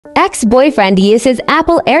Ex-boyfriend uses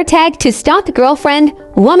Apple AirTag to stalk girlfriend,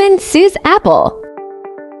 woman sues Apple.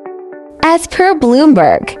 As per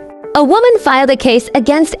Bloomberg, a woman filed a case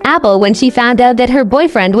against Apple when she found out that her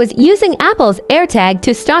boyfriend was using Apple's AirTag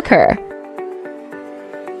to stalk her.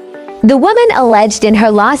 The woman alleged in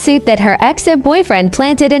her lawsuit that her ex-boyfriend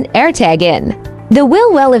planted an AirTag in the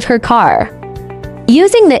wheel well of her car.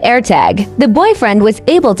 Using the AirTag, the boyfriend was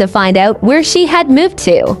able to find out where she had moved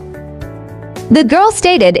to. The girl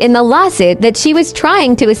stated in the lawsuit that she was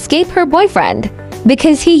trying to escape her boyfriend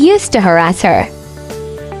because he used to harass her.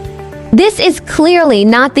 This is clearly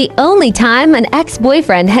not the only time an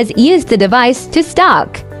ex-boyfriend has used the device to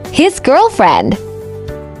stalk his girlfriend.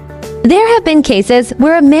 There have been cases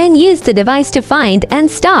where a man used the device to find and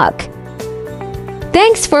stalk.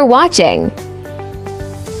 Thanks for watching.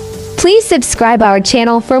 Please subscribe our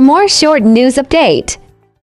channel for more short news update.